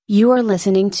You are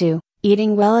listening to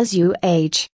Eating Well as You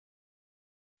Age.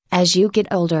 As you get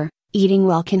older, eating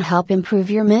well can help improve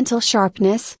your mental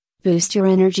sharpness, boost your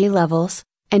energy levels,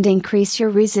 and increase your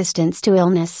resistance to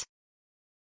illness.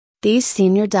 These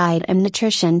senior diet and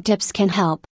nutrition tips can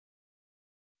help.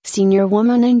 Senior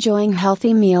woman enjoying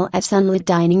healthy meal at sunlit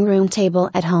dining room table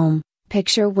at home.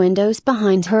 Picture windows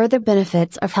behind her. The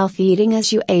benefits of healthy eating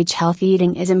as you age. Healthy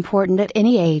eating is important at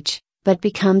any age, but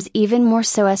becomes even more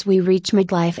so as we reach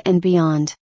midlife and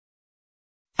beyond.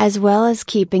 As well as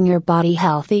keeping your body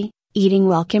healthy, eating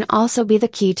well can also be the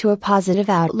key to a positive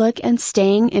outlook and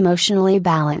staying emotionally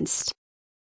balanced.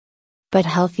 But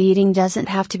healthy eating doesn't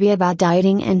have to be about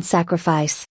dieting and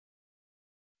sacrifice.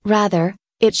 Rather,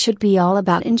 it should be all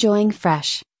about enjoying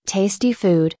fresh, tasty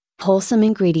food, wholesome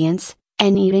ingredients,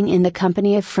 and eating in the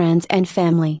company of friends and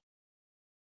family.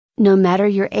 No matter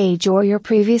your age or your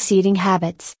previous eating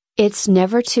habits, it's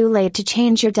never too late to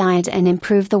change your diet and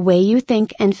improve the way you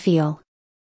think and feel.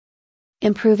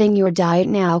 Improving your diet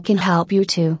now can help you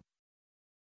to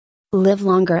live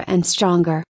longer and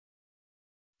stronger.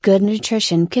 Good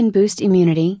nutrition can boost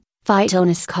immunity, fight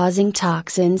illness-causing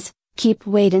toxins, keep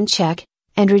weight in check,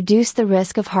 and reduce the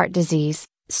risk of heart disease,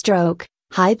 stroke,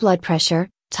 high blood pressure,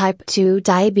 type 2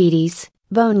 diabetes,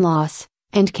 bone loss,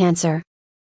 and cancer.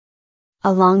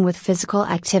 Along with physical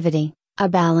activity, a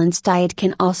balanced diet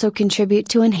can also contribute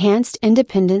to enhanced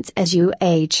independence as you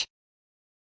age.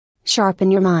 Sharpen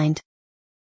your mind.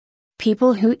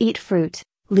 People who eat fruit,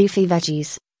 leafy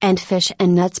veggies, and fish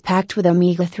and nuts packed with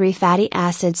omega-3 fatty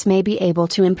acids may be able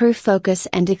to improve focus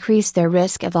and decrease their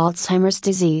risk of Alzheimer's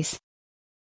disease.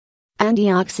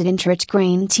 Antioxidant-rich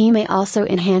green tea may also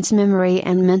enhance memory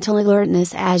and mental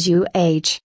alertness as you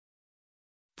age.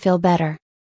 Feel better.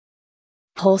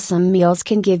 Wholesome meals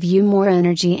can give you more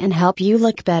energy and help you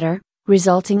look better,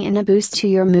 resulting in a boost to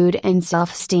your mood and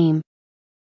self-esteem.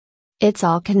 It's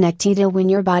all connected. When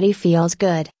your body feels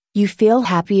good, you feel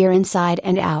happier inside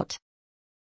and out.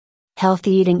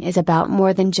 Healthy eating is about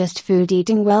more than just food.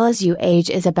 Eating well as you age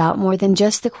is about more than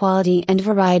just the quality and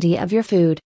variety of your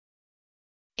food.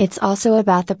 It's also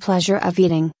about the pleasure of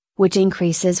eating, which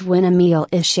increases when a meal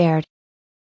is shared.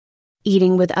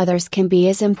 Eating with others can be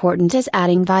as important as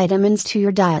adding vitamins to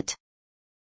your diet.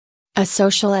 A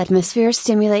social atmosphere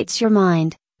stimulates your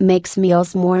mind, makes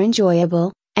meals more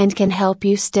enjoyable, and can help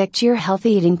you stick to your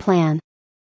healthy eating plan.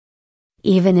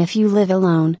 Even if you live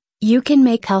alone, you can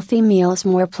make healthy meals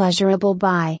more pleasurable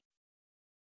by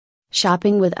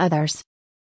shopping with others.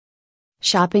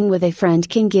 Shopping with a friend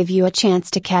can give you a chance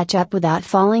to catch up without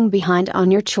falling behind on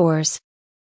your chores.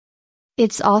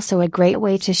 It's also a great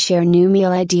way to share new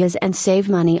meal ideas and save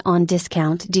money on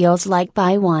discount deals like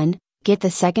buy one, get the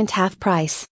second half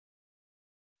price.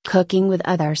 Cooking with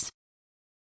others.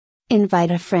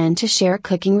 Invite a friend to share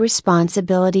cooking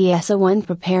responsibility as one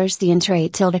prepares the entree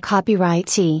 / copyright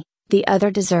tea, the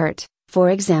other dessert, for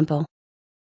example.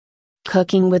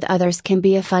 Cooking with others can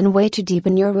be a fun way to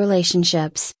deepen your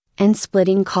relationships, and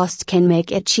splitting costs can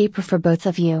make it cheaper for both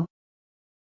of you.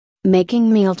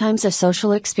 Making mealtimes a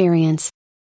social experience.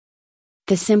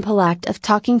 The simple act of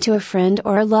talking to a friend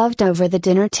or a loved over the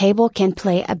dinner table can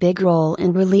play a big role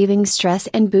in relieving stress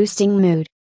and boosting mood.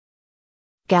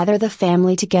 Gather the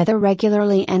family together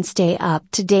regularly and stay up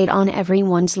to date on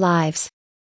everyone's lives.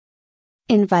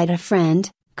 Invite a friend,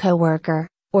 coworker,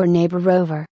 or neighbor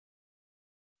over.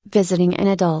 Visiting an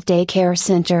adult daycare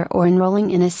center or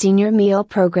enrolling in a senior meal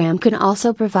program can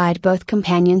also provide both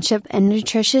companionship and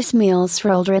nutritious meals for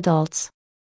older adults.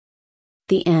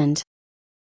 The end.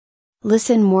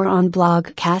 Listen more on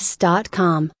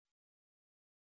blogcasts.com.